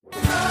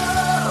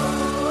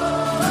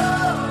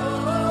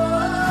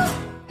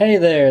Hey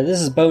there,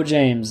 this is Bo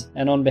James,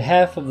 and on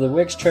behalf of the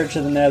Wicks Church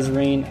of the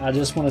Nazarene, I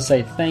just want to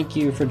say thank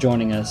you for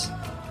joining us.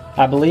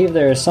 I believe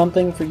there is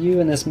something for you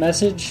in this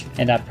message,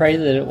 and I pray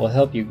that it will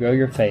help you grow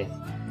your faith.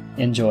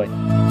 Enjoy. Turn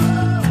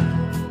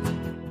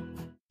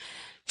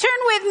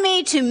with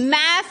me to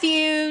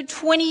Matthew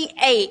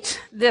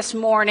 28 this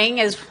morning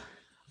as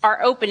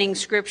our opening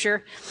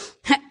scripture.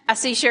 I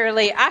see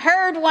Shirley. I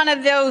heard one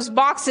of those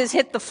boxes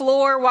hit the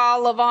floor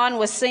while LaVon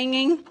was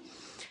singing.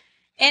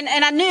 And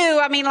I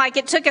knew,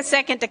 it took a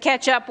second to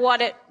catch up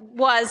what it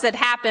was that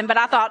happened, but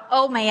I thought,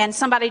 oh man,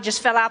 somebody just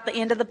fell out the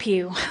end of the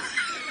pew.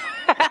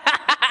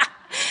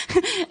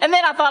 And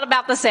then I thought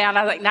about the sound.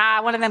 I was like,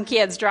 nah, one of them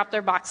kids dropped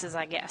their boxes,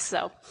 I guess.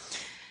 So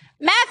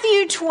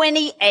Matthew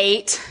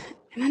 28,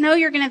 and I know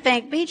you're going to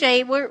think,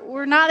 BJ,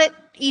 we're not at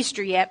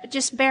Easter yet, but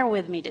just bear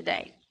with me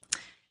today.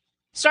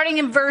 Starting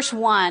in verse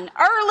 1,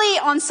 early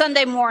on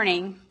Sunday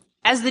morning,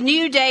 as the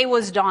new day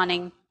was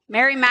dawning,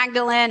 Mary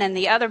Magdalene and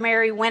the other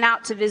Mary went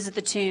out to visit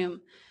the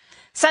tomb.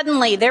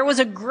 Suddenly, there was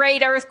a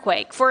great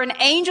earthquake, for an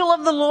angel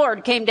of the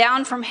Lord came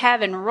down from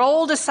heaven,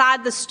 rolled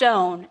aside the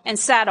stone, and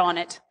sat on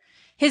it.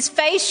 His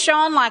face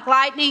shone like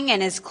lightning,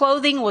 and his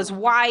clothing was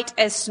white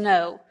as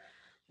snow.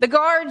 The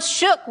guards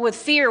shook with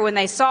fear when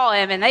they saw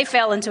him, and they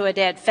fell into a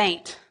dead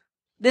faint.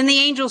 Then the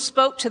angel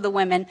spoke to the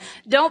women.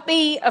 "Don't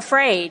be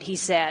afraid," he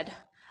said.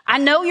 "I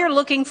know you're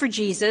looking for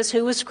Jesus,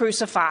 who was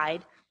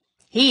crucified.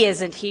 He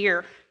isn't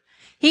here.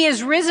 He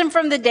is risen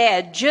from the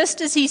dead, just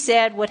as he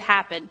said would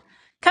happen.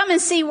 Come and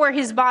see where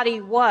his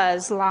body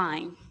was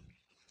lying."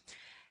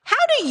 How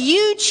do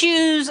you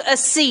choose a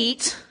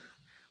seat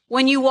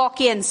when you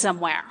walk in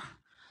somewhere?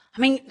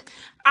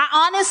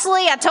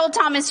 I told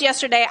Thomas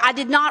yesterday, I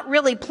did not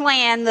really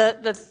plan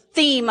the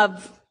theme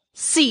of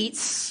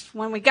seats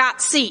when we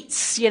got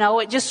seats.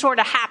 It just sort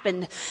of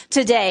happened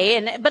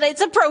today, but it's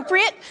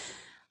appropriate.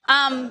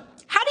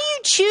 How do you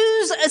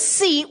choose a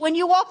seat when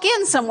you walk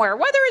in somewhere,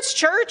 whether it's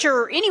church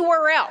or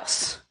anywhere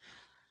else?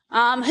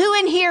 Who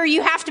in here,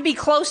 you have to be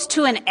close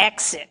to an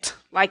exit?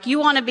 Like you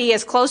want to be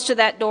as close to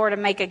that door to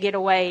make a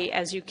getaway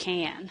as you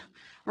can.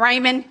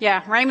 Raymond?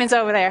 Yeah, Raymond's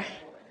over there.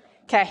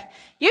 Okay.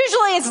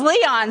 Usually it's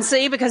Leon,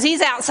 see, because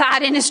he's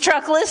outside in his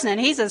truck listening.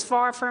 He's as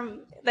far from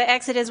the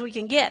exit as we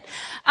can get.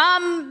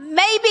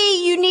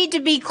 Maybe you need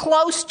to be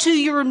close to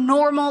your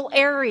normal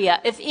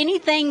area. If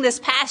anything this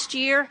past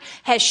year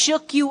has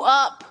shook you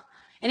up,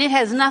 and it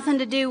has nothing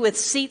to do with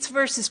seats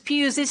versus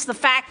pews, it's the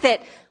fact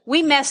that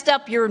we messed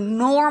up your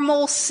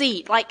normal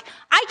seat. Like,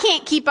 I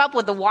can't keep up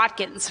with the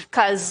Watkins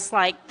because,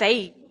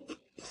 they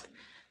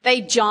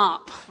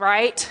jump,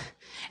 right?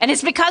 And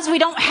it's because we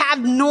don't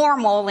have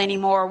normal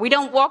anymore. We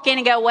don't walk in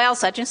and go, well,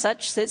 such and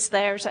such sits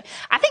there. So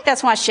I think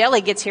that's why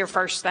Shelley gets here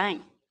first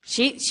thing.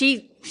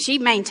 She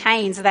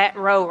maintains that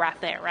row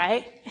right there,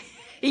 right?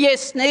 You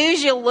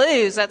snooze, you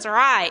lose. That's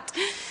right.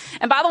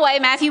 And by the way,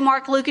 Matthew,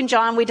 Mark, Luke, and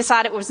John, we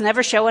decided it was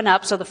never showing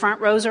up, so the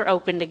front rows are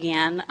opened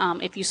again.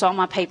 If you saw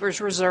my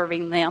papers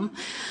reserving them.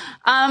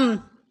 How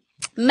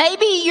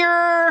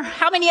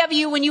many of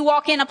you, when you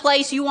walk in a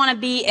place, you want to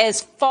be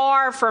as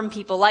far from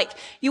people? Like,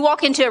 you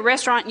walk into a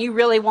restaurant and you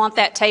really want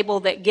that table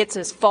that gets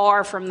as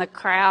far from the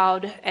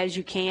crowd as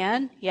you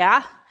can.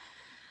 Yeah?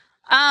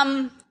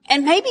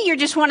 And maybe you're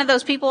just one of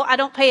those people, I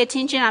don't pay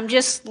attention, I'm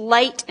just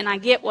late, and I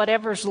get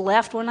whatever's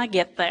left when I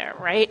get there,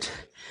 right?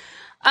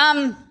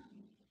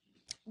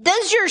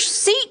 Does your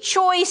seat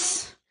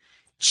choice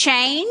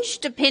change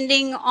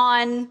depending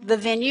on the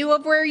venue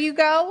of where you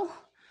go?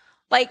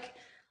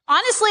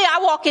 Honestly,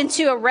 I walk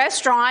into a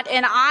restaurant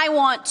and I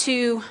want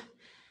to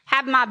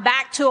have my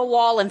back to a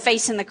wall and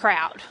facing the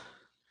crowd.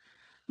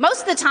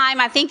 Most of the time,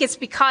 I think it's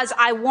because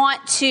I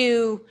want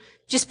to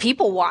just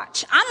people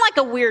watch. I'm like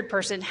a weird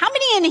person. How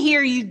many in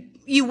here,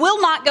 you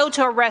will not go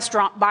to a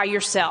restaurant by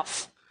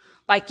yourself?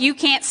 You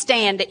can't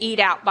stand to eat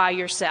out by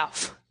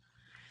yourself.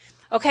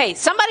 Okay,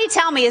 somebody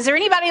tell me, is there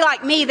anybody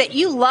like me that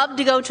you love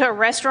to go to a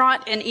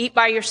restaurant and eat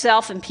by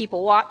yourself and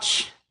people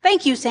watch?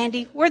 Thank you,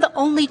 Sandy. We're the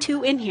only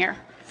two in here.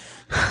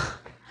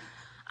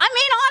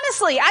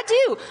 Honestly, I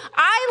do.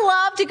 I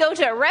love to go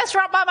to a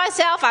restaurant by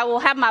myself. I will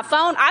have my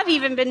phone. I've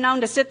even been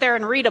known to sit there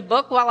and read a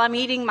book while I'm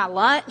eating my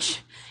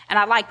lunch. And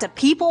I like to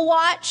people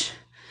watch.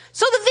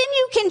 So the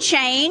venue can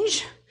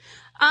change.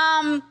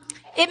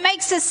 It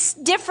makes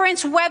a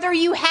difference whether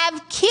you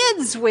have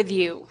kids with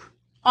you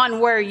on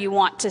where you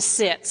want to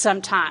sit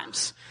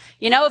sometimes.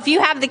 If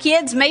you have the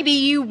kids, maybe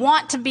you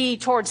want to be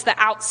towards the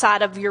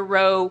outside of your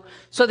row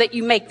so that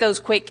you make those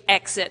quick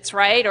exits,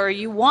 right? Or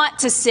you want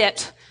to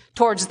sit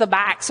towards the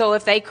back so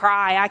if they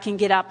cry, I can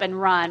get up and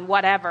run,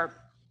 whatever.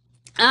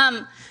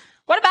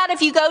 What about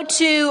if you go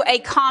to a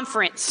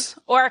conference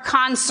or a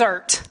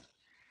concert?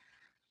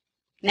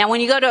 Now,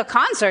 when you go to a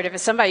concert, if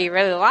it's somebody you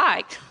really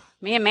like,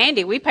 me and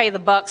Mandy, we pay the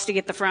bucks to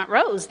get the front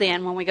rows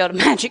then when we go to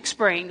Magic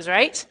Springs,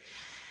 right?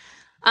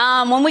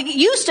 When we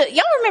used to,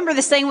 y'all remember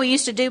this thing we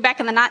used to do back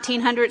in the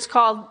 1900s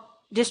called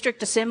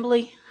District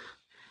Assembly?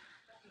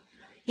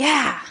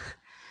 Yeah.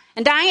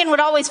 And Diane would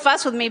always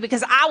fuss with me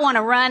because I want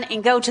to run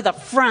and go to the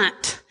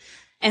front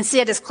and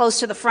sit as close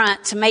to the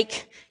front to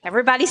make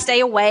Everybody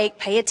stay awake,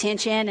 pay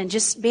attention, and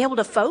just be able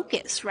to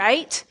focus,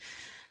 right?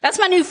 That's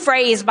my new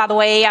phrase, by the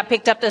way, I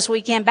picked up this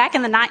weekend, back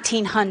in the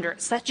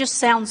 1900s. That just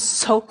sounds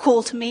so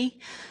cool to me.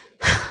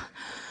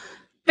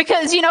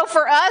 Because,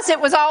 for us,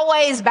 it was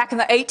always back in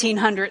the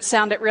 1800s,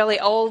 sounded really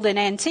old and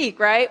antique,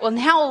 right? Well,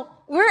 now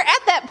we're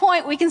at that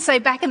point, we can say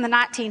back in the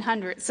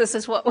 1900s, this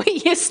is what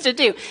we used to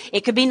do.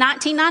 It could be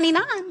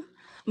 1999,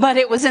 but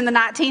it was in the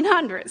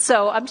 1900s.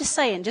 So I'm just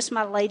saying, just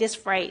my latest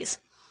phrase.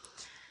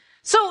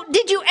 So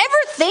did you ever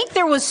think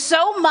there was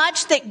so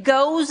much that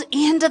goes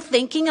into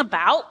thinking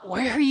about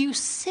where you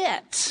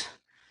sit?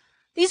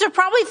 These are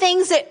probably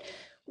things that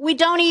we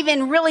don't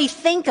even really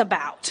think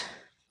about.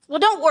 Well,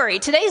 don't worry.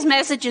 Today's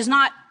message is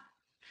not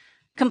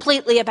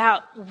completely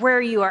about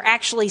where you are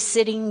actually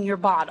sitting your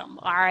bottom,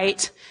 all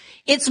right?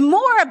 It's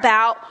more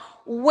about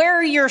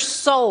where your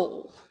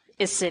soul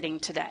is sitting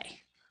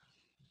today.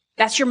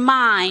 That's your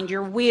mind,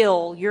 your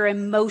will, your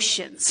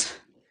emotions.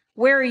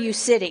 Where are you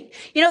sitting?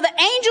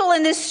 The angel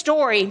in this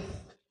story,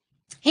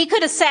 he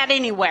could have sat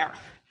anywhere.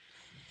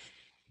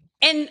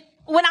 And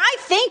when I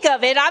think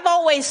of it, I've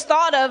always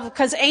thought of,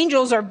 because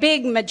angels are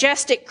big,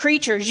 majestic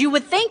creatures, you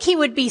would think he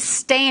would be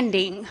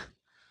standing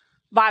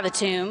by the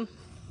tomb.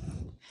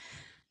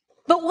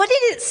 But what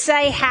did it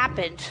say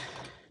happened?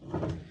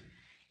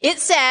 It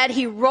said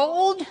he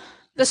rolled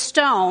the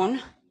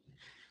stone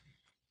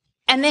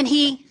and then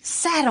he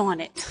sat on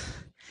it.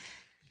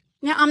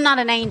 Now, I'm not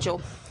an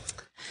angel,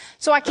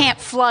 so I can't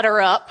flutter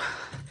up.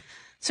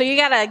 So you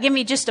gotta give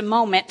me just a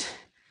moment.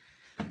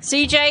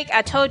 See, Jake,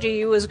 I told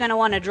you was gonna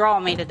want to draw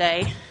me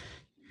today.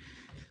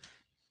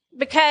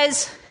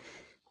 Because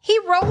he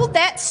rolled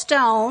that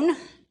stone.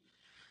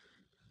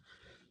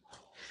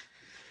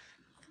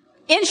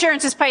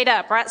 Insurance is paid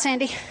up, right,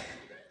 Sandy?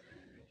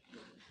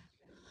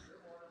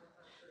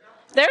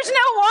 There's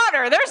no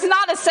water. There's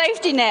not a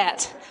safety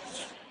net.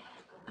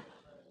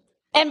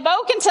 And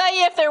Bo can tell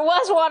you if there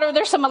was water,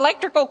 there's some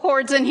electrical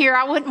cords in here.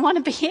 I wouldn't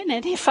want to be in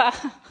it if I...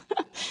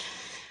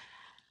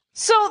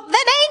 So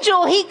that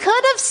angel, he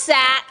could have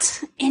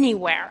sat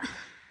anywhere.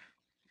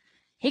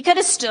 He could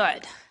have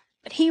stood.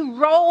 But he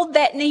rolled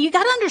that. Now you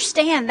got to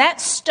understand, that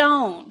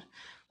stone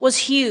was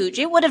huge.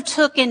 It would have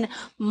taken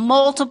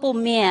multiple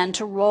men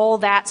to roll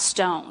that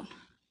stone.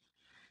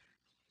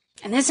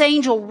 And this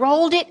angel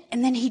rolled it,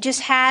 and then he just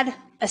had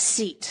a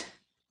seat.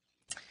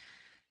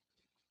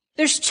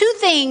 There's two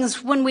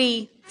things when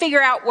we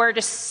figure out where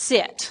to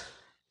sit.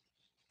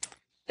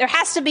 There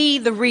has to be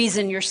the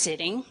reason you're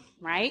sitting,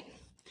 right?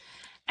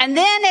 And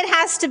then it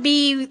has to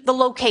be the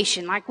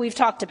location, like we've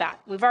talked about.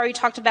 We've already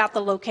talked about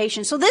the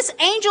location. So this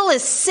angel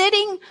is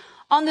sitting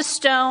on the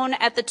stone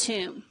at the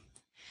tomb.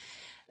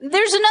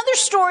 There's another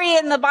story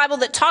in the Bible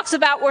that talks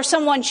about where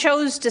someone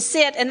chose to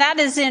sit, and that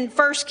is in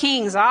 1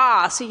 Kings.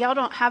 So y'all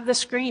don't have the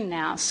screen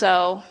now.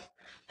 So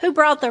who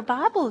brought their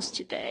Bibles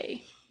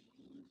today?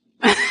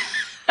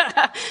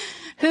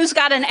 Who's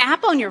got an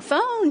app on your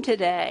phone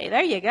today?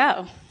 There you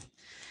go.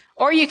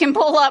 Or you can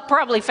pull up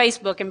probably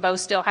Facebook, and Bo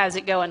still has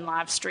it going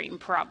live stream,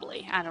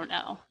 probably. I don't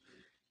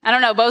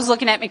know. Bo's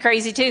looking at me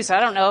crazy too, so I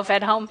don't know if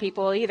at home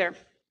people either.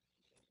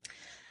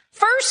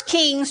 1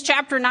 Kings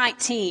chapter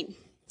 19.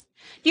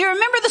 Do you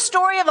remember the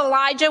story of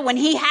Elijah when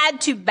he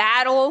had to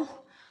battle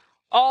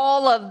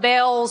all of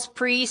Baal's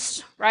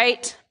priests,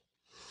 right?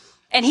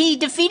 And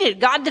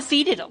God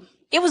defeated him.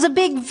 It was a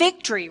big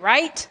victory,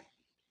 right?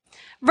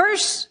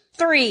 Verse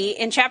 3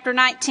 in chapter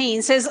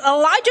 19 says,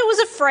 Elijah was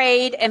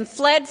afraid and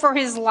fled for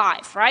his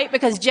life, right?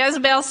 Because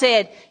Jezebel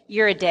said,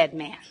 you're a dead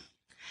man.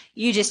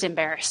 You just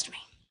embarrassed me.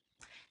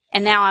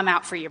 And now I'm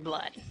out for your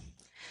blood.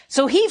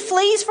 So he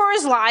flees for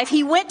his life.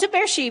 He went to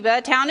Beersheba,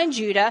 a town in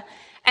Judah,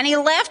 and he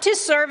left his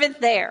servant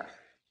there.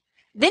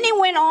 Then he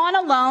went on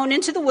alone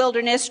into the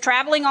wilderness,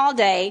 traveling all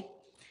day.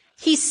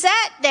 He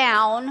sat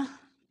down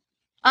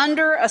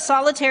under a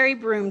solitary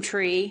broom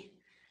tree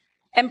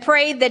and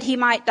prayed that he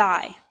might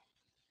die.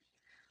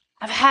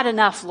 I've had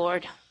enough,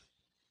 Lord.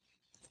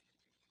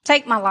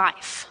 Take my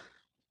life.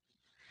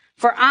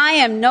 For I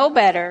am no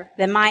better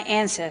than my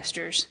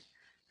ancestors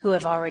who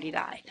have already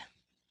died.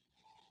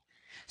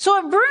 So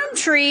a broom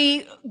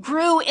tree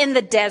grew in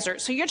the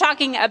desert. So you're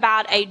talking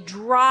about a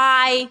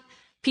dry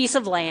piece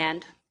of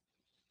land.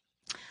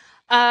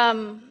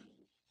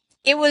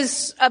 It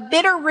was a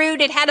bitter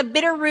root. It had a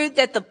bitter root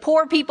that the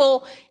poor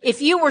people,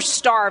 if you were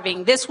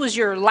starving, this was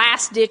your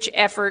last ditch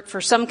effort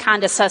for some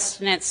kind of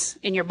sustenance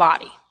in your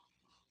body,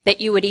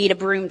 that you would eat a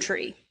broom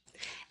tree.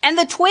 And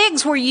the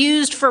twigs were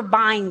used for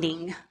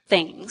binding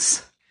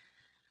things.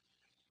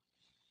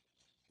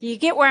 Do you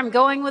get where I'm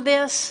going with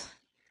this?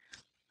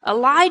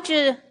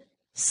 Elijah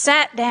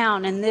sat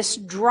down in this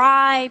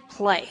dry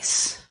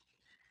place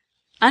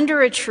under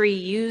a tree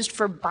used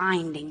for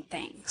binding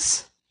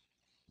things.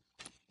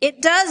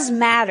 It does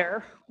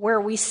matter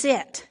where we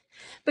sit,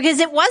 because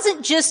it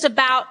wasn't just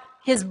about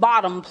his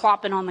bottom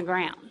plopping on the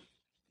ground.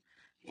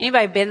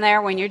 Anybody been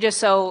there when you're just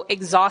so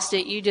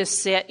exhausted, you just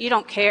sit, you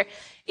don't care.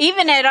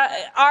 Even at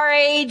our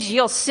age,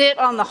 you'll sit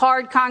on the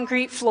hard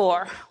concrete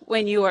floor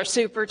when you are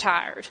super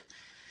tired.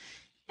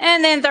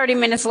 And then 30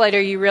 minutes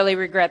later, you really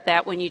regret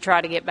that when you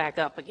try to get back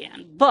up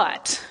again.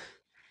 But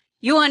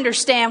you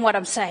understand what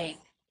I'm saying.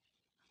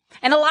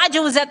 And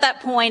Elijah was at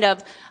that point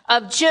of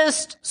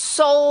just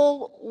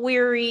soul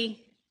weary,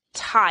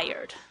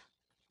 tired.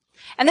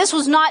 And this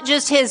was not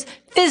just his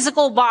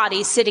physical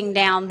body sitting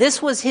down.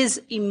 This was his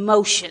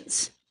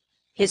emotions,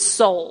 his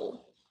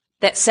soul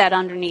that sat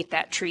underneath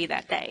that tree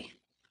that day.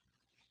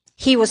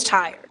 He was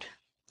tired.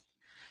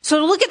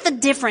 So look at the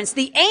difference.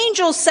 The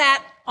angel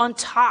sat on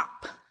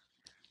top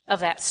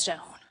of that stone.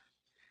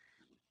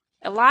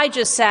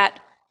 Elijah sat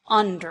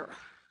under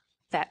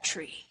that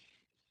tree.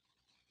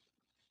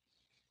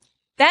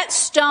 That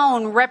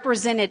stone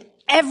represented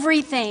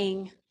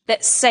everything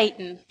that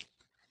Satan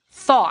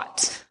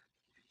thought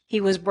he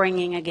was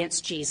bringing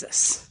against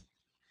Jesus.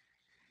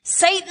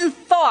 Satan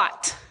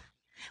thought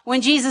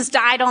when Jesus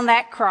died on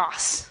that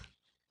cross,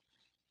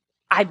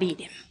 I beat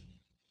him.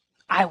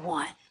 I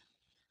won.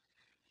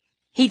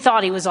 He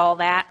thought he was all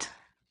that,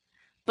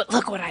 but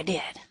look what I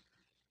did.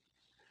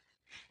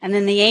 And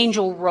then the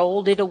angel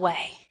rolled it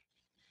away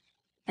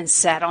and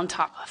sat on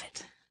top of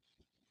it.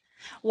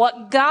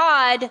 What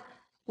God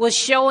was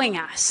showing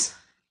us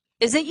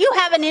is that you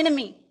have an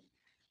enemy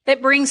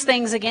that brings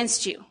things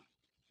against you.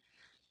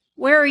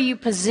 Where are you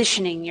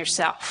positioning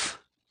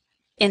yourself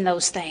in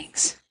those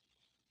things?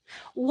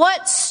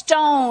 What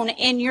stone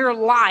in your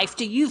life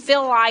do you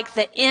feel like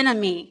the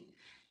enemy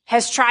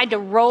has tried to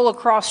roll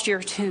across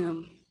your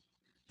tomb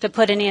to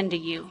put an end to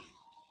you?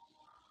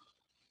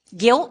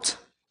 Guilt?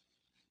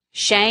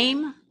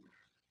 Shame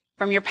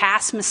from your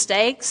past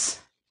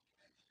mistakes?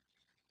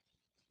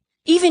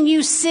 Even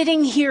you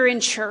sitting here in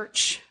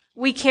church,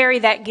 we carry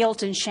that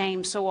guilt and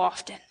shame so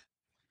often.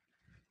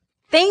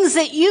 Things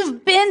that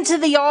you've been to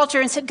the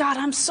altar and said, God,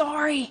 I'm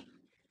sorry.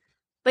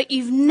 But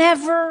you've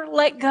never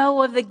let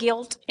go of the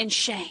guilt and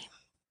shame.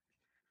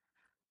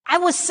 I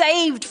was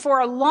saved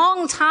for a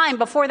long time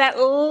before that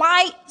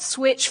light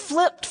switch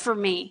flipped for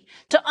me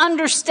to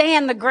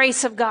understand the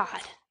grace of God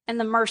and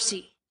the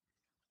mercy.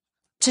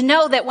 To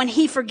know that when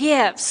He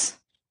forgives,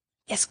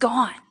 it's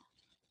gone.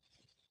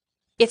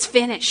 It's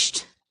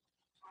finished.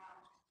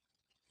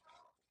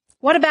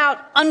 What about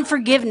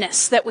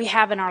unforgiveness that we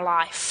have in our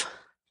life?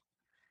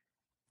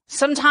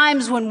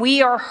 Sometimes when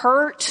we are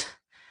hurt,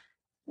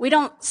 we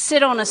don't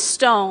sit on a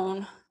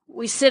stone.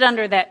 We sit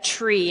under that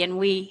tree and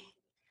we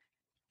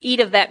eat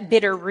of that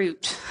bitter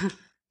root.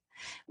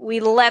 We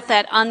let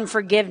that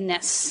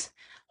unforgiveness,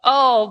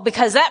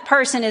 because that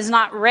person is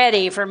not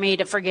ready for me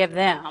to forgive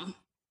them.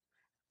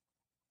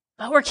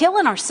 But we're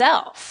killing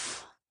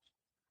ourselves.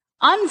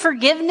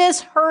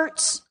 Unforgiveness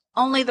hurts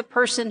only the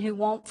person who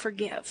won't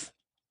forgive.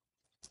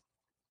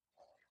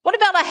 What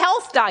about a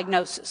health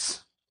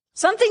diagnosis?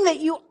 Something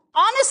that you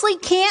honestly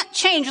can't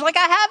change. Like,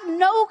 I have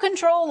no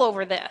control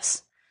over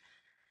this.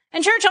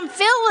 And church, I'm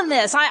feeling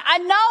this. I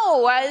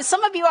know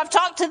some of you I've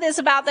talked to this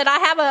about that I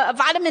have a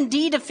vitamin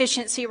D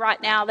deficiency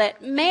right now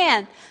that,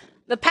 man,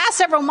 the past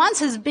several months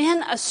has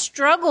been a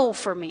struggle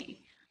for me.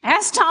 I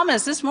asked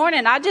Thomas this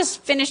morning, I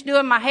just finished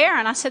doing my hair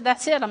and I said,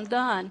 that's it, I'm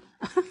done.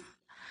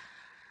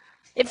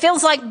 It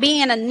feels like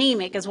being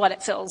anemic is what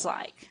it feels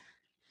like.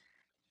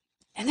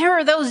 And there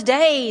are those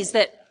days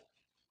that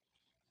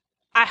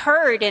I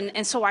hurt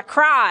and so I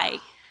cry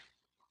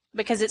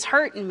because it's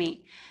hurting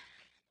me.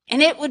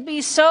 And it would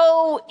be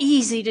so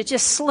easy to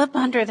just slip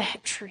under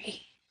that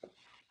tree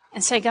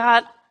and say,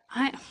 God,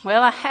 I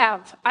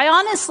have. I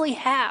honestly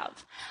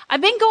have.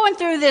 I've been going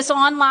through this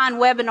online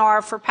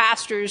webinar for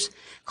pastors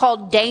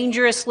called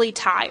Dangerously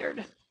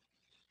Tired.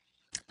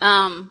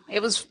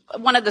 It was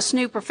one of the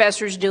SNU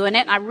professors doing it,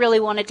 and I really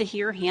wanted to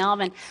hear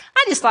him. And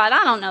I just thought,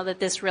 I don't know that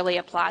this really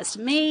applies to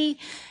me.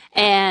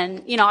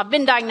 And, I've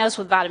been diagnosed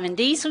with vitamin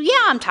D, so yeah,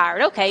 I'm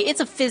tired. Okay, it's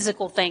a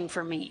physical thing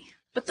for me.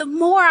 But the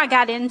more I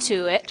got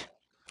into it,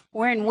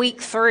 we're in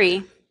week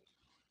 3,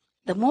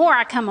 the more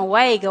I come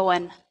away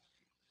going,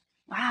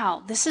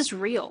 wow, this is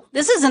real.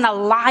 This is an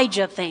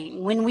Elijah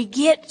thing. When we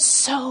get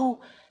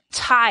so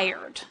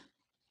tired,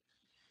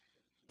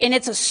 and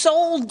it's a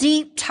soul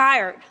deep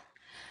tired,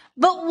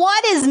 but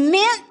what is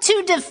meant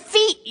to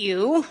defeat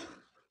you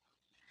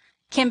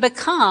can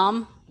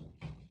become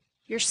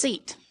your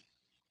seat.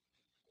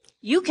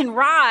 You can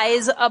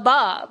rise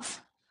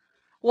above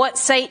what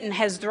Satan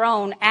has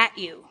thrown at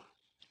you.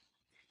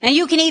 And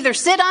you can either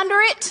sit under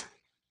it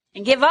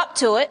and give up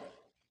to it,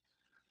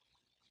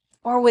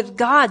 or with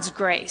God's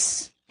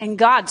grace and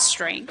God's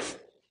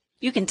strength,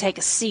 you can take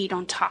a seat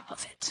on top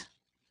of it,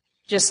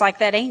 just like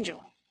that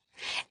angel.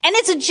 And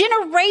it's a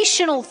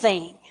generational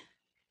thing.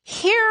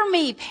 Hear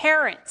me,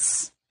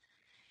 parents.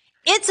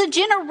 It's a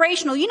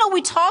generational.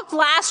 We talked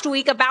last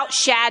week about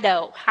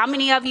shadow. How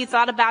many of you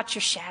thought about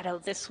your shadow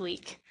this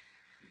week?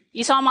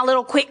 You saw my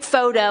little quick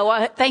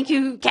photo. Thank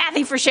you,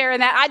 Kathy, for sharing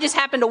that. I just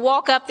happened to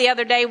walk up the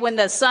other day when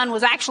the sun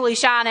was actually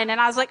shining, and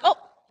I was like, oh,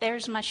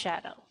 there's my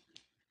shadow.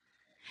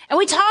 And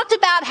we talked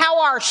about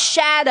how our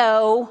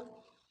shadow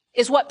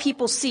is what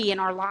people see in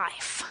our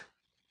life.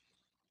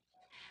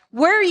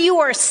 Where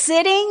you are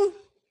sitting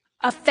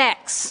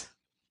affects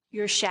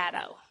your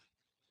shadow.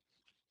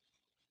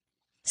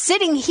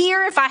 Sitting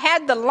here, if I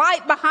had the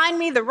light behind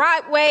me the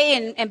right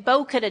way, and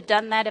Bo could have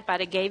done that if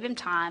I'd have gave him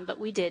time, but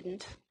we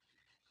didn't.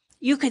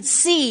 You could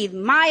see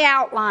my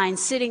outline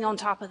sitting on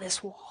top of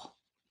this wall.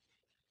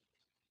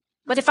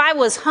 But if I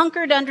was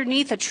hunkered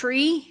underneath a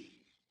tree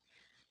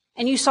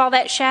and you saw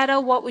that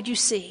shadow, what would you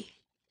see?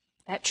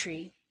 That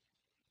tree.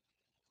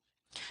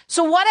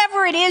 So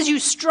whatever it is you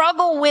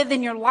struggle with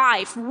in your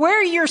life,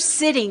 where you're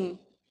sitting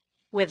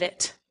with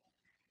it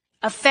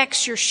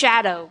affects your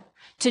shadow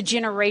to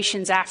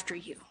generations after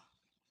you.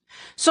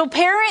 So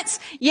parents,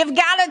 you've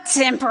got a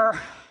temper.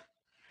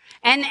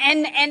 And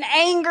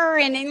anger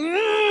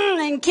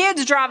and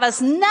kids drive us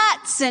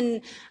nuts.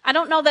 And I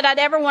don't know that I'd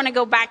ever want to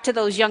go back to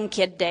those young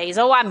kid days.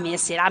 Oh, I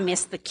miss it. I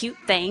miss the cute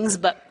things.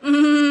 But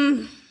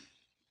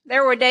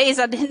there were days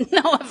I didn't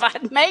know if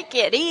I'd make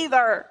it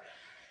either.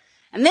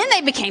 And then they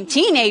became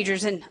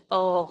teenagers and,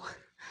 I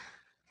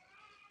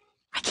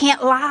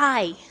can't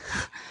lie.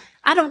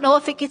 I don't know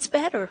if it gets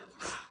better.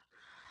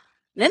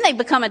 Then they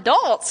become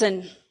adults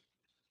and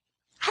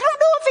I don't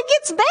know if it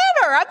gets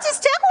better. I'm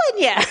just telling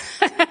you.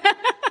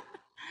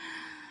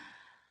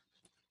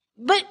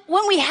 But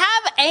when we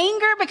have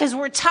anger because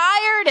we're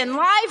tired and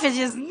life is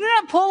just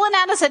pulling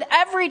at us at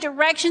every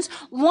direction,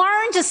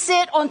 learn to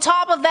sit on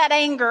top of that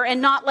anger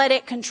and not let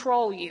it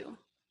control you.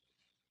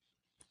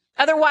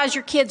 Otherwise,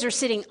 your kids are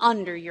sitting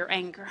under your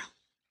anger.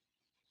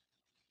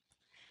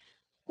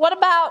 What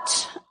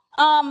about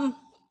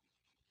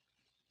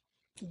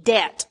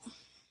debt?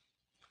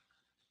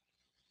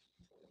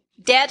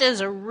 Debt is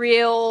a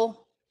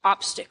real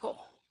obstacle.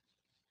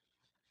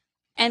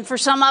 And for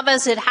some of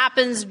us, it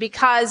happens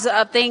because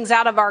of things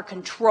out of our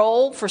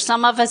control. For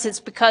some of us, it's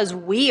because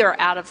we are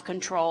out of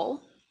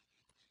control.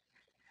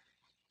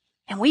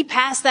 And we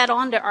pass that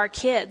on to our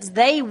kids.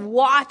 They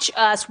watch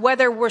us,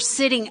 whether we're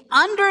sitting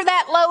under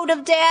that load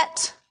of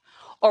debt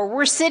or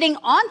we're sitting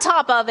on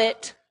top of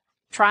it,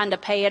 trying to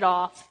pay it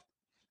off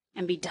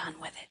and be done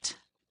with it.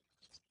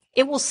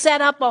 It will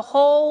set up a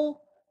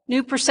whole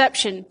new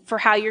perception for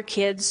how your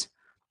kids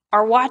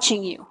are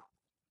watching you.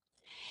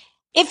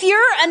 If you're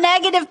a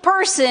negative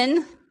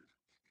person,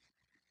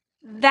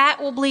 that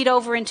will bleed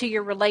over into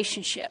your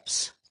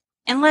relationships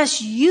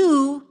unless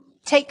you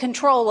take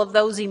control of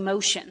those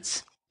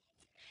emotions.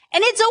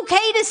 And it's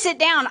okay to sit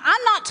down.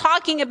 I'm not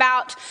talking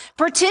about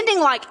pretending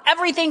like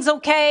everything's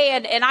okay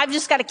and I've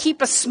just got to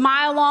keep a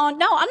smile on.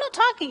 No, I'm not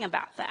talking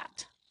about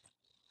that.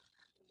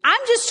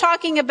 I'm just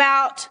talking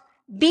about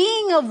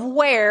being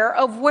aware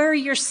of where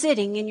you're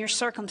sitting in your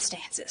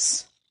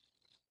circumstances.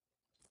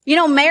 You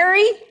know,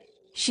 Mary,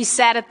 she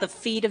sat at the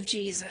feet of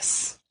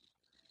Jesus.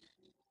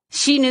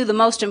 She knew the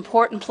most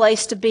important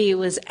place to be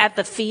was at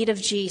the feet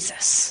of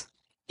Jesus,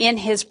 in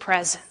his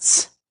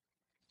presence.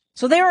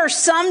 So there are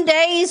some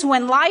days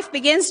when life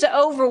begins to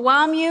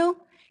overwhelm you.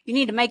 You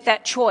need to make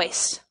that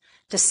choice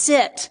to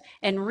sit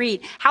and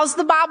read. How's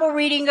the Bible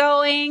reading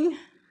going?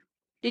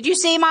 Did you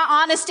see my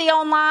honesty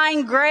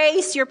online?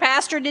 Grace, your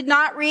pastor did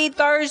not read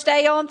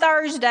Thursday on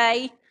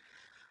Thursday.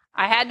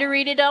 I had to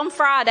read it on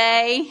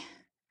Friday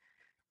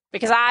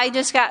because I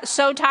just got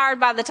so tired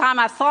by the time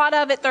I thought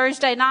of it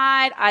Thursday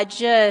night. I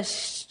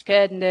just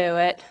couldn't do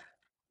it.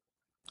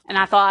 And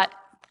I thought,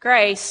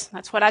 Grace,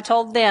 that's what I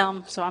told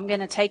them, so I'm going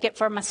to take it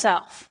for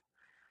myself.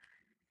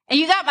 And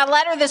you got my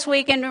letter this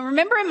week, and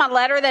remember in my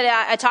letter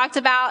that I talked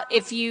about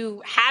if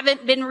you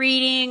haven't been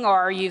reading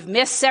or you've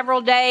missed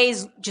several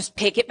days, just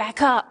pick it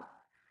back up.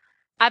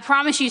 I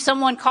promise you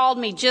someone called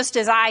me just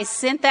as I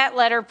sent that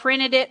letter,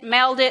 printed it,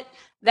 mailed it.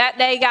 That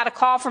day got a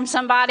call from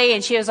somebody,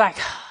 and she was like,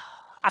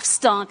 I've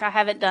stunk. I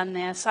haven't done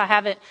this.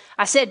 I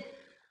said,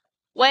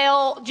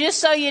 well, just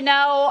so you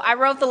know, I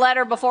wrote the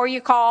letter before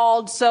you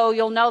called, so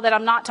you'll know that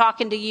I'm not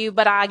talking to you,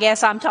 but I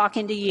guess I'm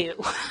talking to you.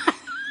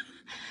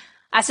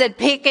 I said,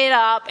 pick it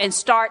up and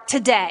start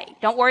today.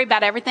 Don't worry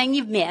about everything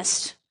you've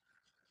missed.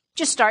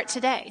 Just start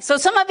today. So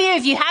some of you,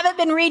 if you haven't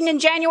been reading in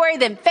January,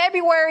 then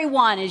February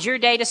 1 is your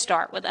day to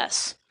start with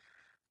us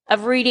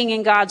of reading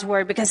in God's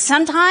Word, because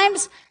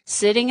sometimes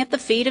sitting at the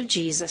feet of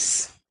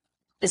Jesus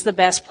is the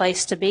best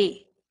place to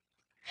be.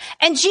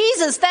 And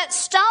Jesus, that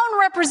stone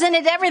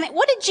represented everything.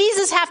 What did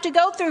Jesus have to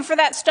go through for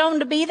that stone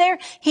to be there?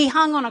 He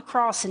hung on a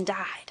cross and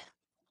died.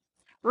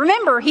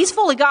 Remember, he's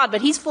fully God,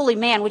 but he's fully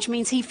man, which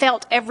means he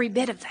felt every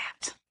bit of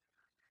that.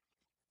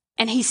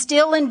 And he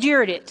still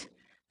endured it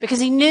because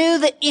he knew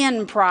the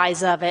end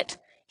prize of it.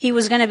 He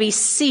was going to be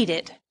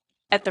seated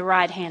at the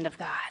right hand of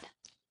God.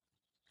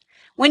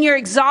 When you're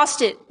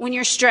exhausted, when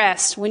you're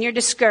stressed, when you're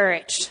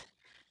discouraged,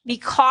 be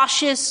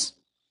cautious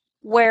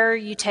where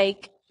you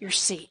take your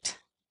seat.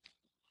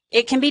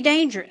 It can be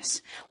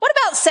dangerous. What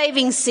about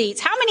saving seats?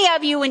 How many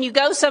of you, when you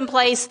go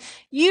someplace,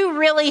 you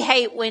really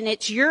hate when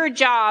it's your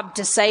job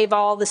to save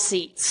all the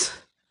seats?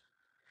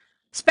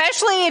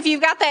 Especially if you've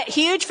got that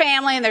huge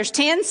family and there's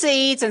 10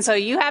 seats, and so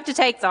you have to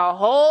take the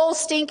whole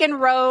stinking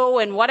row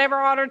in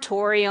whatever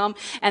auditorium,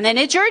 and then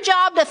it's your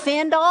job to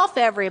fend off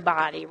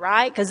everybody,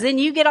 right? Because then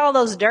you get all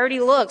those dirty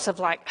looks of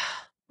like,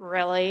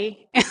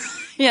 really?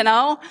 You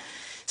know?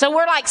 So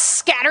we're like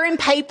scattering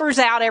papers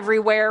out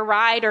everywhere,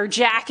 right? Or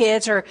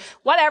jackets or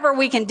whatever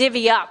we can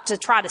divvy up to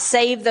try to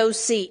save those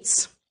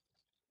seats.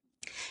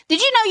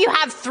 Did you know you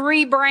have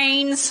 3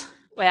 brains?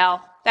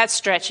 Well, that's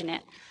stretching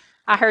it.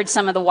 I heard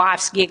some of the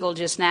wives giggle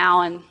just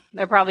now, and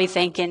they're probably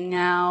thinking,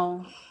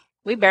 no,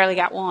 we barely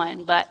got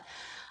 1. But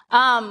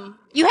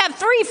you have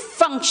 3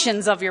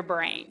 functions of your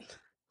brain.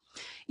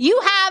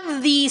 You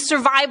have the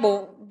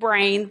survival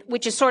brain,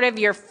 which is sort of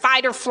your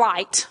fight or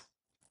flight,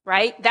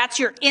 right? That's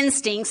your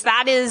instincts.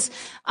 That is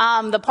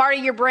the part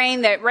of your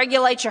brain that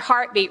regulates your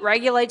heartbeat,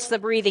 regulates the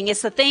breathing.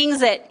 It's the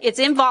things that it's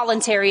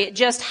involuntary. It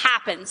just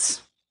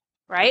happens,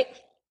 right?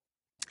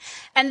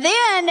 And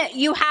then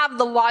you have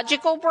the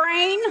logical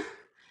brain,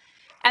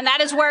 and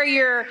that is where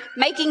you're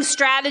making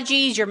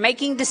strategies, you're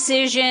making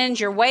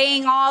decisions, you're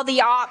weighing all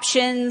the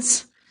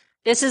options.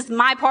 This is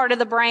my part of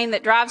the brain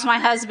that drives my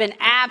husband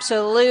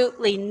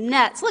absolutely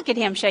nuts. Look at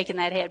him shaking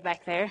that head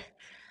back there.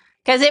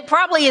 Because it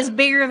probably is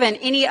bigger than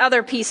any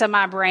other piece of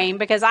my brain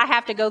because I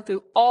have to go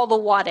through all the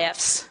what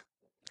ifs.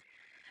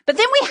 But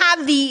then we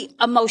have the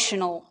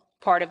emotional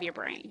part of your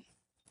brain.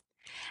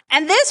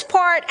 And this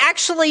part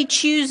actually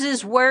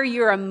chooses where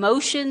your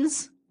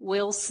emotions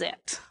will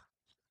sit.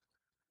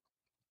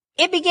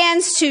 It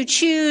begins to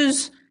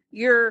choose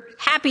your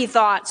happy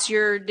thoughts,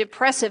 your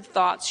depressive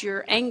thoughts,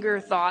 your anger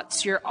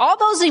thoughts, all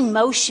those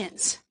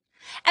emotions.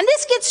 And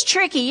this gets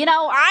tricky. You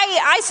know,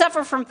 I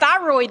suffer from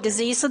thyroid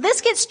disease, so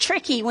this gets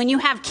tricky when you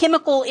have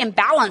chemical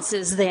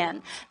imbalances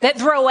then that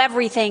throw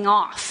everything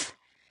off.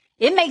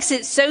 It makes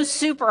it so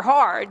super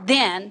hard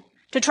then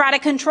to try to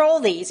control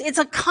these. It's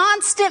a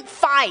constant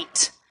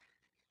fight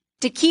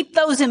to keep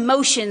those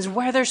emotions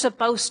where they're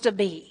supposed to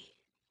be.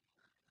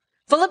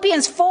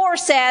 Philippians 4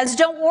 says,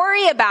 don't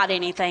worry about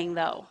anything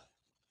though.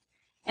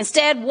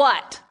 Instead,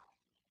 what?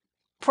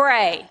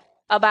 Pray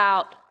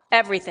about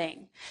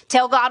everything.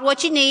 Tell God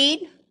what you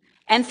need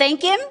and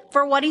thank Him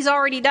for what He's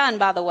already done,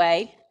 by the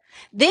way.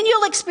 Then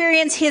you'll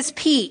experience His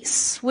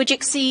peace, which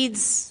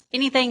exceeds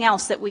anything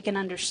else that we can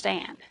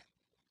understand.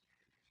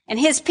 And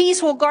His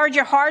peace will guard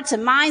your hearts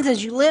and minds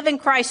as you live in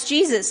Christ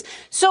Jesus.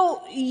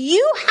 So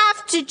you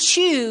have to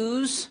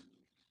choose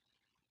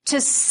to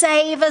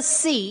save a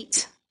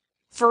seat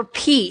for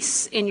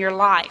peace in your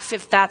life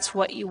if that's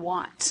what you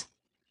want.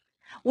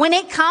 When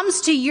it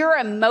comes to your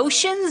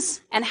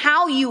emotions and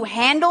how you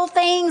handle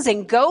things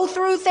and go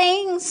through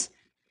things,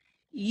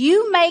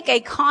 you make a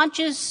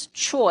conscious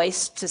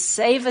choice to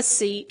save a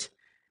seat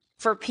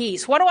for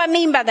peace. What do I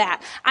mean by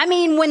that? I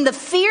mean, when the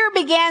fear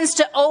begins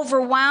to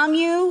overwhelm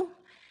you,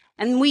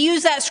 and we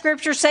use that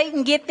scripture,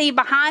 Satan, get thee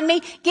behind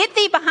me. Get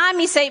thee behind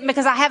me, Satan,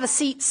 because I have a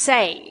seat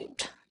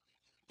saved.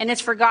 And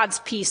it's for God's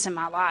peace in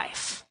my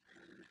life.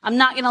 I'm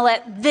not going to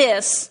let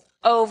this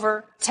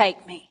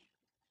overtake me.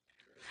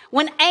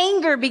 When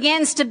anger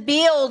begins to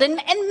build, and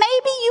maybe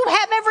you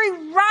have every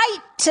right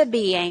to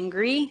be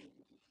angry,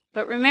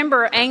 but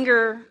remember,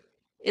 anger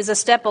is a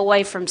step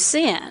away from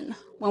sin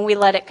when we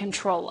let it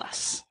control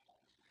us.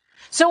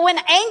 So when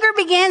anger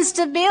begins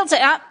to build,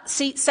 say,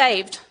 seat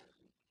saved.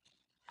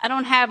 I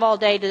don't have all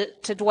day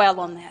to dwell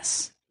on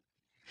this.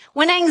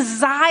 When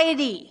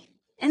anxiety,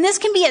 and this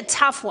can be a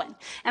tough one,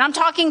 and I'm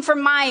talking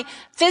from my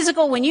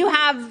physical, when you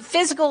have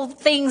physical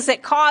things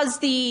that cause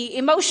the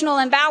emotional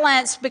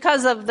imbalance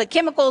because of the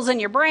chemicals in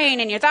your brain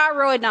and your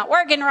thyroid not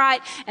working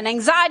right, and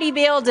anxiety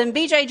builds, and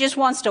BJ just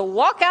wants to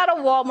walk out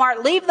of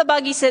Walmart, leave the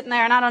buggy sitting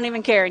there, and I don't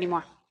even care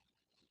anymore.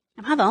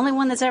 Am I the only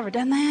one that's ever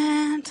done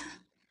that?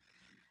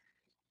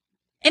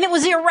 And it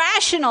was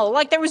irrational,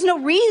 like there was no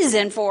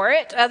reason for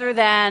it other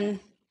than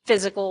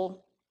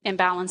physical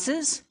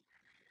imbalances.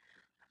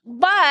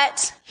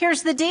 But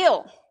here's the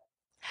deal.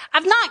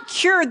 I've not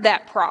cured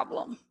that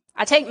problem.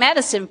 I take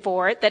medicine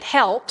for it that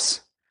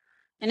helps.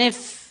 And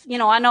if,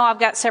 I know I've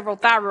got several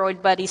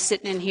thyroid buddies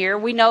sitting in here.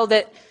 We know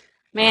that,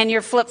 man,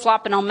 you're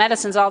flip-flopping on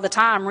medicines all the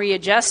time,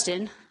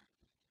 readjusting.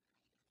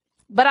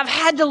 But I've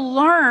had to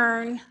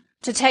learn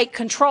to take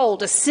control,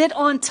 to sit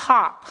on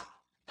top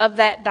of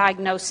that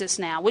diagnosis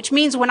now, which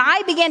means when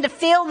I begin to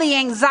feel the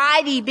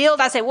anxiety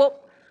build, I say, well,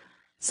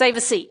 save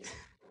a seat.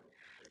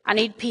 I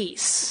need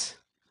peace.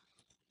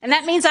 And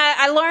that means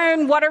I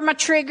learn what are my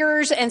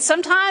triggers, and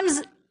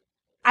sometimes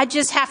I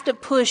just have to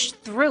push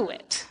through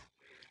it.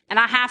 And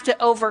I have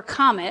to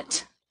overcome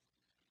it.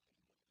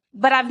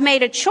 But I've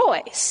made a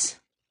choice.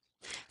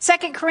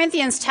 2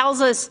 Corinthians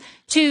tells us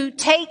to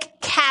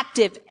take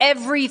captive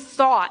every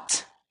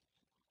thought.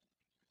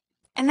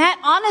 And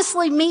that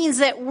honestly means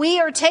that we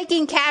are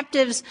taking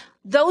captives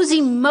those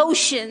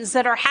emotions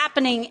that are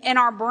happening in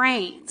our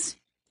brains.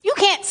 You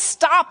can't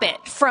stop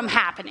it from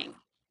happening,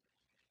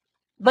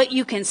 but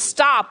you can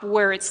stop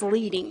where it's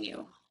leading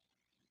you.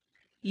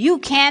 You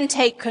can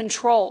take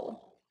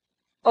control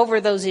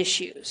over those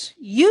issues.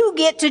 You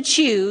get to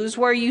choose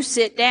where you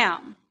sit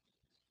down.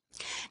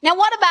 Now,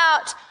 what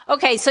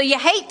about, so you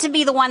hate to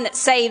be the one that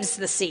saves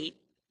the seat,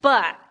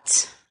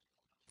 but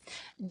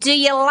do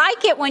you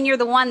like it when you're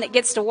the one that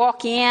gets to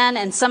walk in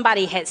and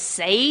somebody has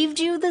saved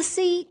you the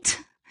seat?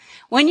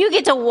 When you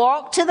get to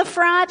walk to the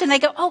front and they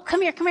go, oh,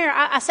 come here,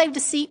 I saved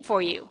a seat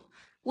for you.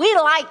 We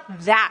like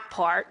that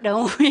part,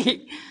 don't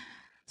we?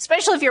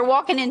 Especially if you're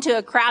walking into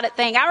a crowded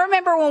thing. I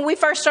remember when we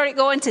first started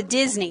going to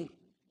Disney,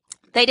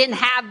 they didn't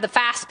have the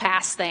Fast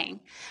Pass thing.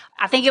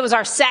 I think it was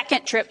our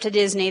second trip to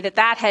Disney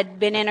that had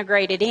been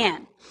integrated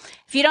in.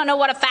 If you don't know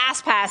what a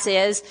Fast Pass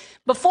is,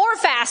 before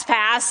Fast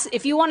Pass,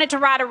 if you wanted to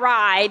ride a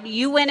ride,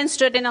 you went and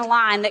stood in a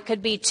line that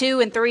could be 2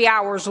 and 3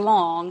 hours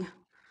long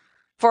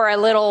for a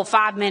little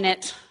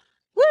 5-minute,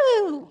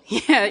 woo,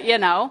 you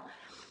know.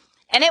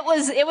 And it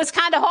was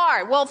kind of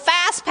hard. Well,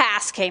 Fast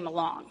Pass came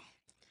along.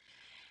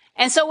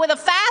 And so with a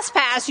Fast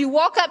Pass, you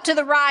walk up to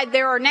the ride,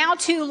 there are now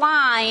 2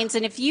 lines,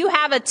 and if you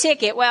have a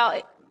ticket, well,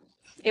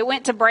 it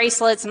went to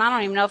bracelets, and I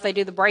don't even know if they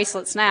do the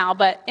bracelets now,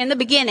 but in the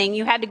beginning,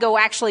 you had to go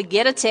actually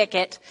get a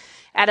ticket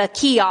at a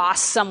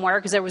kiosk somewhere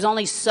because there was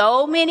only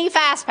so many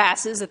Fast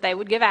Passes that they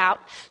would give out.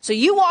 So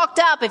you walked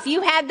up, if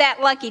you had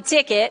that lucky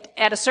ticket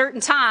at a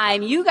certain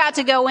time, you got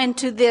to go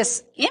into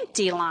this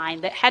empty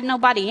line that had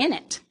nobody in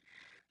it.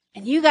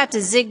 And you got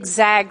to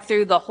zigzag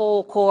through the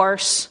whole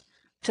course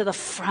to the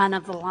front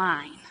of the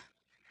line.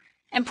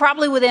 And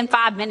probably within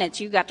 5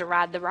 minutes, you got to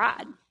ride the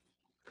ride.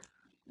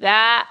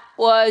 That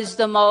was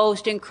the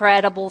most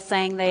incredible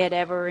thing they had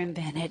ever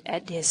invented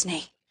at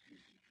Disney.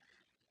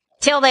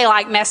 Till they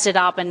messed it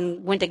up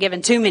and went to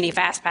giving too many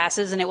Fast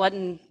Passes and it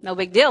wasn't no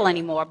big deal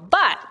anymore.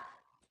 But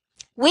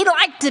we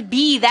like to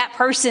be that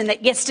person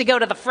that gets to go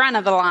to the front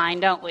of the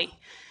line, don't we?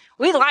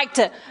 We like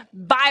to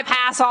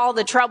bypass all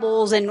the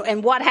troubles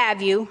and what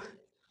have you.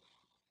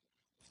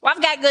 Well,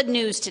 I've got good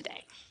news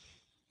today.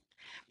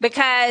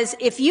 Because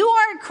if you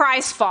are a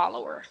Christ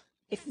follower,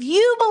 if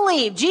you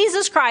believe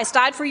Jesus Christ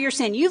died for your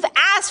sin, you've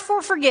asked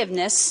for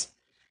forgiveness,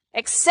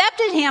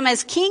 accepted him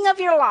as king of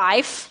your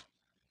life,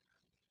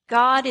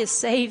 God is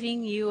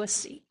saving you a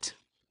seat.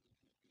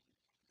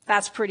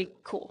 That's pretty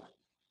cool.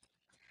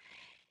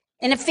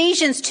 In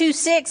Ephesians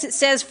 2:6, it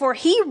says, "For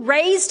he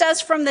raised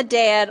us from the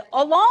dead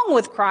along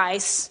with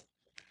Christ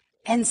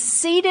and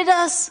seated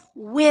us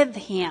with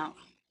him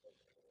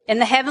in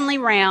the heavenly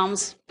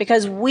realms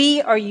because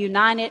we are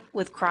united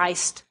with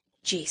Christ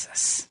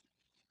Jesus."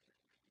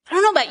 I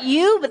don't know about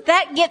you, but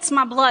that gets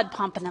my blood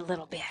pumping a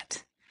little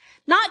bit.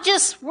 Not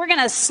just we're going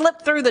to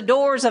slip through the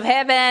doors of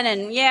heaven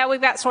and yeah,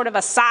 we've got sort of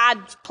a side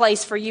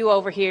place for you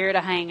over here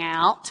to hang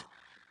out.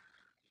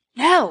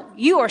 No,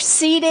 you are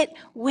seated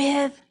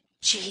with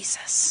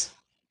Jesus.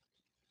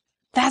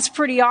 That's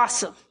pretty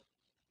awesome.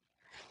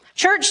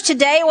 Church,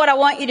 today what I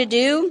want you to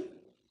do,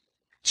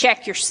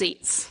 check your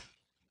seats.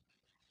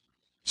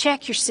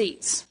 Check your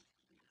seats.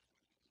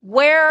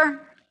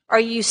 Where are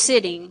you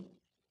sitting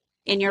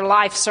in your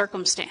life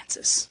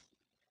circumstances?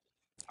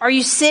 Are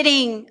you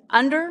sitting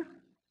under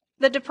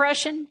the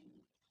depression?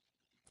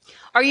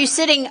 Are you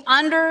sitting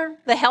under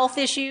the health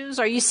issues?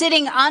 Are you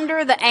sitting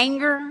under the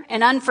anger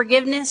and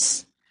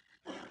unforgiveness?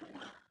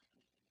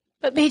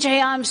 But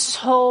BJ, I'm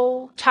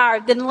so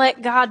tired. Then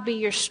let God be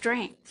your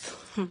strength.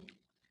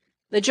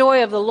 The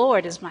joy of the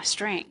Lord is my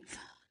strength.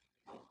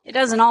 It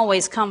doesn't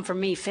always come from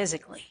me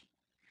physically.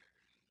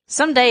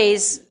 Some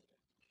days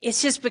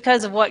it's just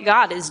because of what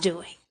God is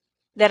doing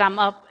that I'm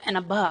up and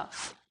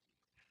above.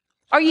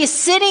 Are you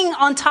sitting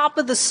on top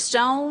of the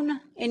stone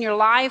in your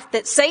life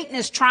that Satan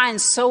is trying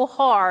so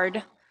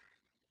hard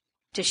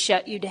to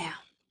shut you down?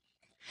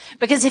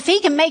 Because if he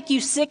can make you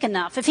sick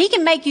enough, if he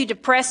can make you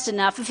depressed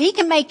enough, if he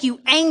can make you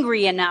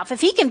angry enough,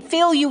 if he can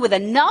fill you with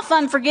enough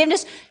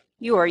unforgiveness,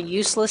 you are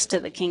useless to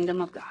the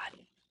kingdom of God.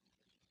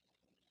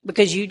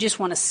 Because you just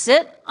want to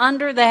sit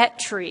under that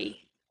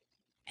tree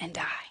and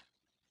die.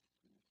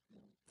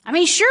 I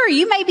mean, sure,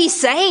 you may be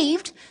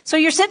saved. So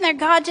you're sitting there,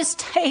 God, just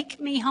take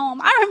me home.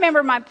 I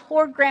remember my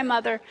poor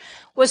grandmother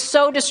was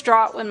so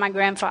distraught when my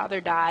grandfather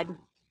died.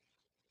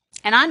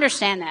 And I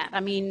understand that.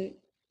 I mean,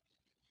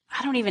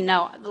 I don't even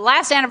know. The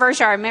last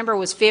anniversary I remember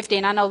was 50,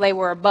 and I know they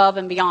were above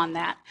and beyond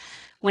that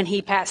when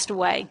he passed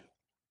away.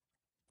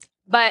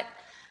 But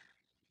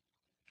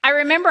I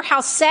remember how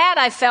sad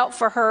I felt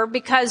for her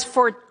because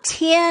for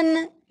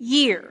 10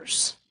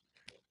 years,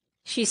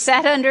 she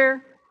sat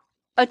under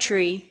a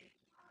tree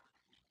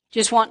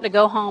just wanting to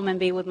go home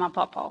and be with my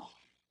papa.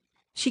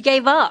 She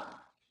gave up.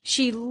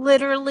 She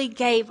literally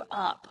gave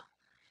up.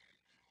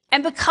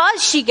 And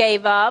because she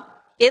gave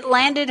up, it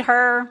landed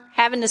her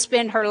having to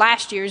spend her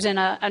last years in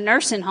a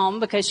nursing home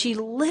because she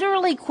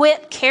literally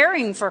quit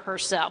caring for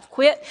herself,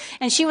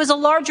 And she was a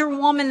larger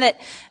woman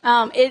that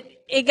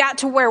it got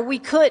to where we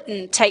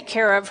couldn't take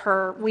care of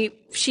her.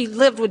 She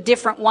lived with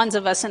different ones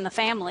of us in the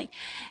family.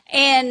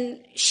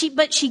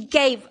 But she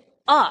gave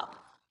up.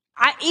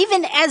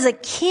 Even as a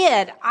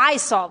kid, I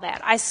saw that.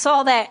 I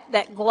saw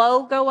that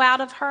glow go out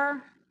of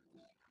her.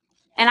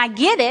 And I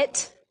get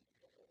it.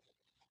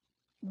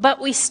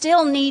 But we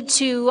still need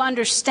to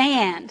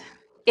understand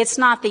it's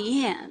not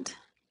the end.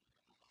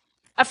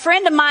 A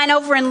friend of mine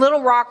over in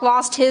Little Rock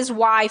lost his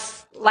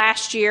wife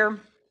last year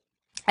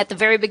at the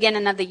very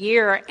beginning of the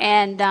year.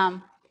 And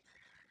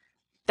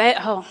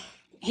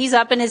he's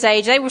up in his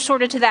age. They were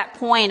sort of to that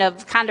point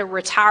of kind of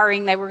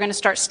retiring. They were going to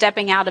start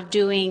stepping out of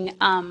doing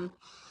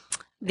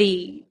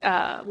the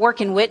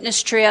work and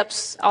witness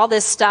trips, all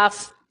this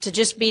stuff. to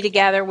just be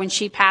together when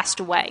she passed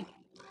away.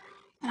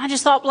 And I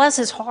just thought, bless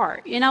his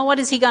heart. You know, what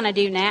is he going to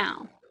do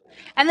now?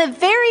 And the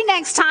very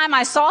next time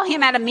I saw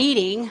him at a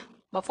meeting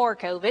before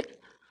COVID,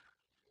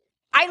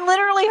 I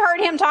literally heard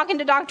him talking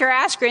to Dr.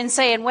 Askren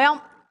saying,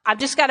 well, I've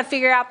just got to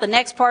figure out the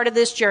next part of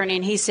this journey.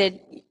 And he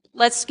said,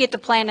 let's get to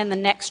planning the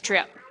next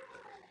trip.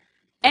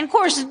 And of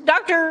course,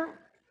 Dr.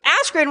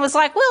 Askren was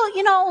like, well,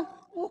 you know,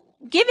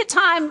 give it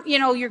time, you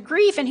know, your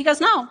grief. And he goes,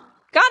 no,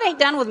 God ain't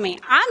done with me.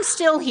 I'm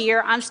still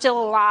here. I'm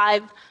still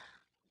alive.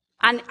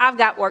 I've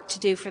got work to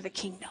do for the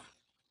kingdom.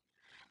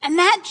 And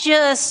that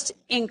just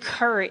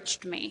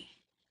encouraged me.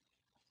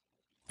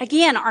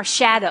 Again, our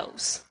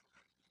shadows.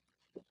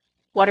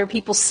 What are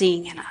people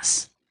seeing in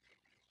us?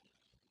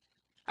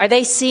 Are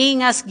they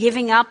seeing us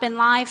giving up in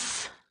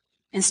life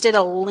instead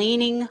of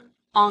leaning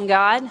on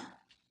God?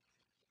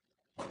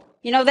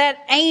 You know, that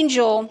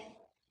angel,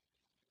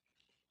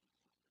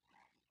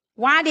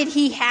 why did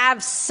he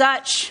have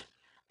such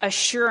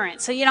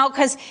assurance? So, you know,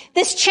 because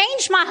this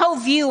changed my whole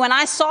view when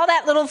I saw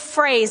that little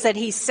phrase that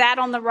he sat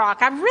on the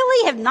rock. I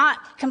really have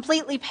not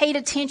completely paid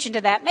attention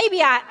to that.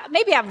 Maybe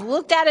I've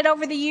looked at it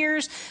over the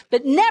years,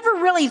 but never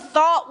really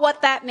thought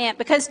what that meant,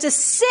 because to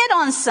sit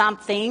on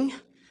something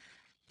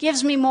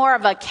gives me more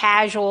of a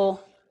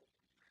casual,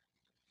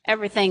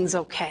 everything's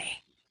okay.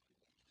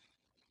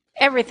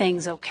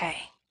 Everything's okay.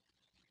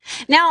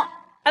 Now,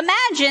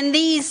 imagine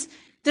these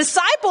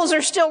disciples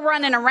are still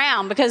running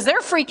around because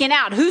they're freaking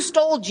out. Who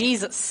stole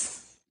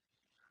Jesus?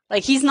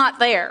 Like, he's not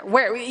there.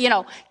 Where, you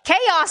know,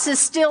 chaos is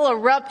still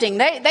erupting.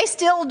 They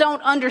still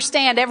don't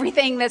understand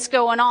everything that's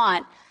going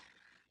on.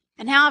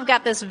 And now I've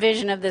got this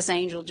vision of this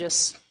angel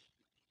just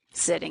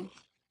sitting.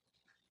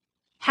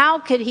 How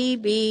could he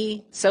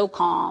be so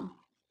calm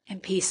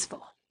and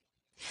peaceful?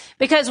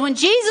 Because when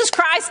Jesus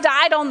Christ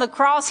died on the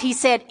cross, he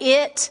said,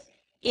 it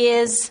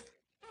is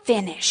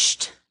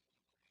finished.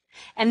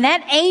 And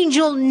that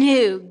angel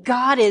knew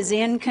God is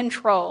in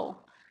control.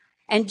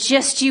 And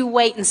just you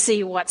wait and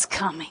see what's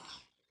coming.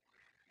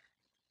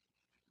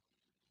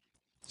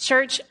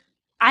 Church,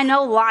 I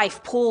know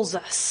life pulls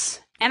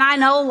us. And I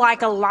know,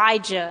 like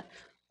Elijah,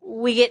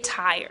 we get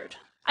tired.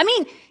 I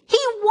mean, he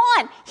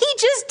won. He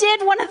just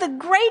did one of the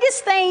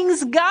greatest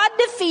things. God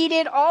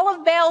defeated all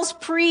of Baal's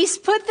priests,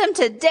 put them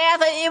to death.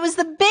 It was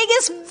the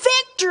biggest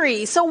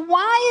victory. So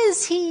why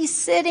is he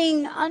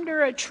sitting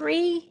under a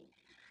tree?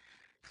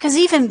 Because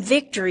even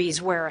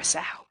victories wear us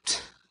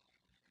out.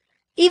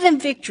 Even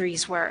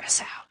victories wear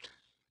us out.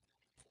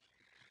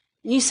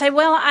 And you say,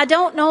 well, I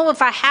don't know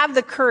if I have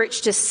the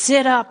courage to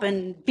sit up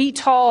and be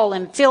tall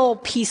and feel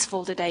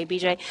peaceful today,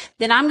 BJ.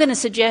 Then I'm going to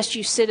suggest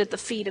you sit at the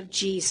feet of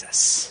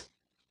Jesus.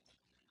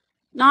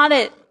 Not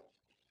at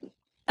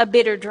a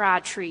bitter, dry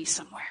tree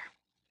somewhere.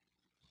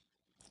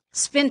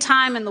 Spend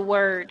time in the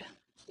Word.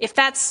 If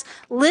that's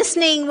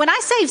listening, when I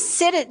say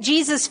sit at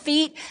Jesus'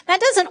 feet, that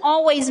doesn't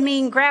always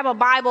mean grab a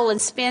Bible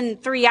and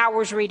spend 3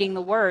 hours reading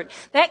the Word.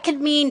 That could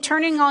mean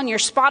turning on your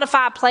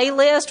Spotify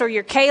playlist or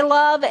your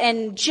K-Love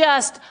and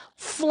just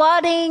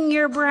flooding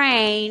your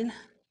brain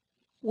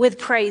with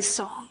praise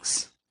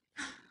songs.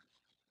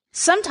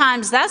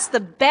 Sometimes that's the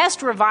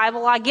best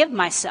revival I give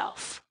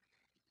myself,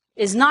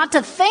 is not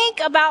to think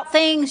about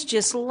things,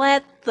 just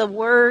let the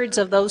words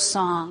of those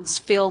songs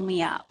fill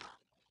me up.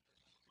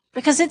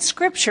 Because it's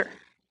Scripture.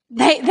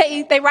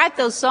 They write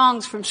those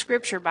songs from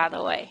Scripture, by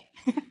the way.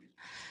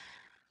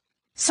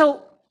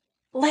 So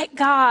let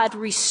God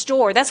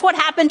restore. That's what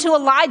happened to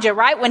Elijah,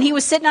 right? When he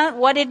was sitting on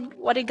it,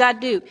 what did God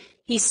do?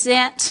 He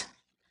sent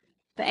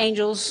the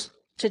angels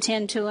to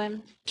tend to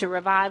him, to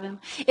revive him.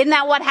 Isn't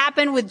that what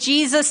happened with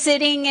Jesus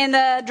sitting in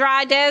the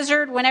dry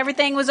desert when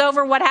everything was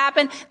over? What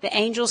happened? The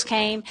angels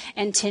came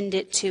and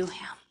tended to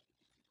him.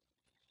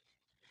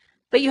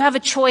 But you have a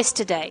choice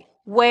today.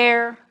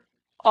 Where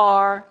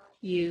are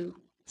you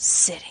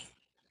sitting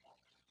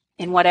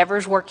in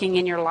whatever's working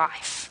in your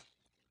life?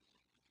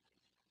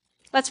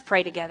 Let's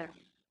pray together.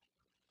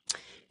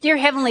 Dear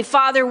Heavenly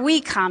Father,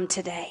 we come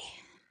today.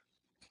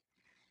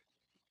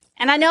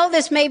 And I know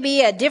this may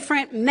be a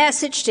different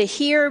message to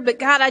hear, but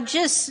God, I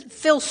just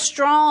feel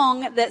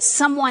strong that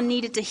someone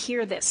needed to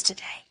hear this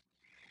today.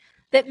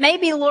 That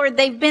maybe, Lord,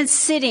 they've been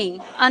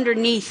sitting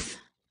underneath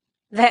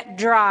that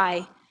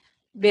dry,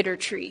 bitter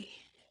tree.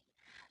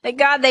 That,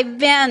 God, they've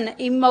been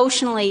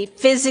emotionally,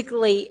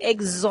 physically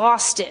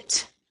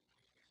exhausted.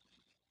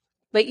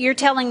 But you're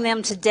telling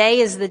them today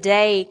is the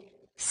day,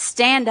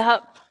 stand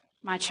up,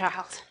 my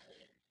child,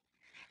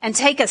 and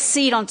take a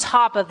seat on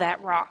top of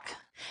that rock.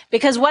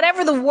 Because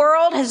whatever the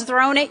world has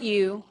thrown at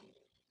you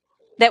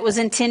that was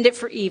intended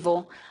for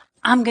evil,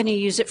 I'm going to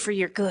use it for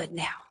your good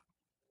now.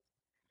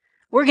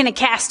 We're going to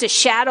cast a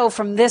shadow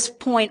from this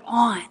point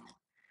on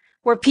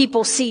where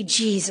people see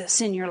Jesus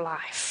in your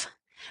life,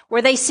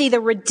 where they see the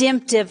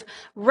redemptive,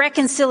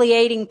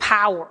 reconciliating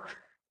power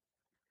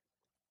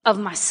of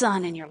my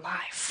Son in your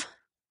life.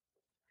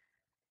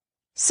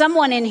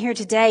 Someone in here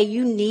today,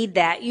 you need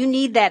that. You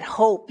need that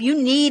hope.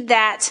 You need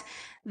that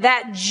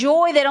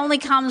joy that only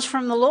comes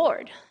from the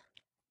Lord.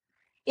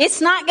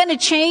 It's not going to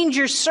change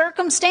your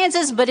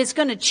circumstances, but it's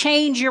going to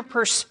change your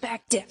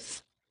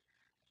perspective.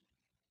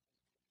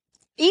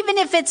 Even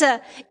if it's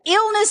a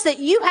illness that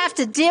you have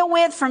to deal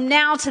with from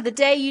now to the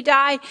day you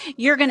die,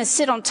 you're going to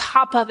sit on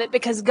top of it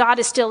because God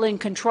is still in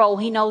control.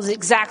 He knows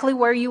exactly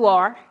where you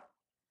are,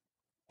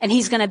 and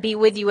He's going to be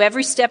with you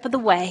every step of the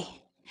way,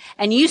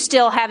 and you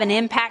still have an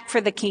impact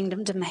for the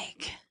kingdom to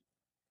make.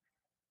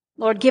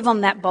 Lord, give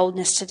them that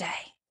boldness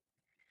today.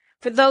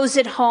 For those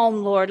at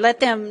home, Lord, let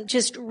them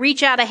just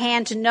reach out a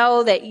hand to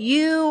know that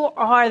you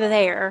are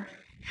there,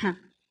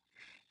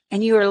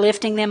 and you are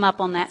lifting them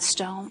up on that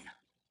stone.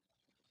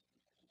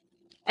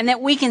 And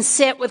that we can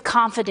sit with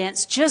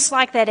confidence, just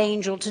like that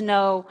angel, to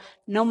know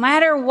no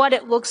matter what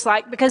it looks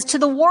like, because to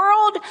the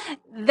world,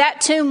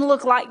 that tomb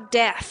looked like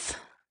death.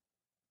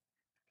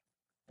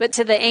 But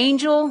to the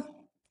angel,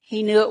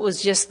 he knew it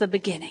was just the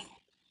beginning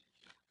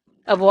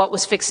of what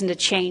was fixing to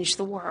change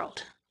the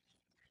world.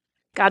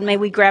 God, may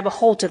we grab a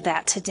hold of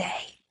that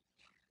today.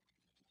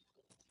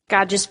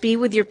 God, just be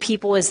with your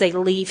people as they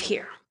leave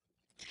here,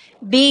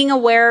 being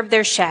aware of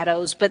their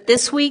shadows, but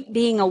this week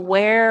being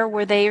aware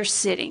where they are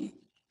sitting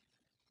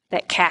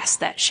that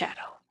cast that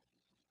shadow.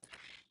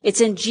 It's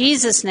in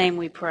Jesus' name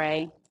we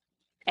pray.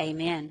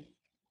 Amen.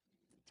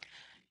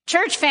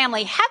 Church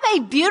family, have a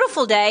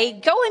beautiful day.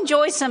 Go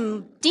enjoy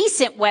some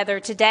decent weather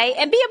today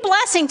and be a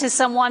blessing to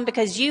someone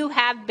because you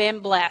have been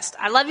blessed.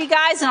 I love you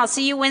guys, and I'll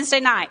see you Wednesday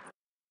night.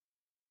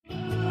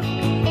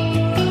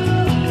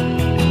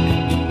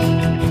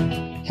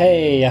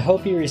 Hey, I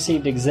hope you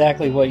received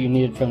exactly what you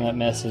needed from that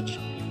message.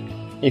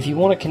 If you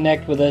want to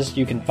connect with us,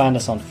 you can find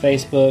us on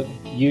Facebook,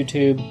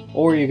 YouTube,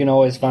 or you can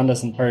always find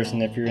us in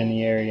person if you're in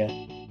the area.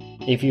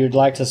 If you'd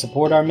like to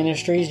support our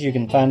ministries, you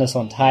can find us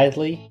on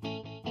Tithely.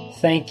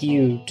 Thank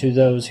you to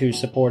those who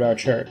support our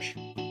church.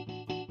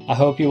 I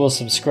hope you will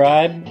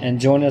subscribe and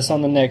join us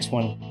on the next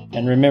one.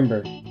 And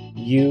remember,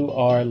 you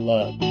are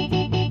loved.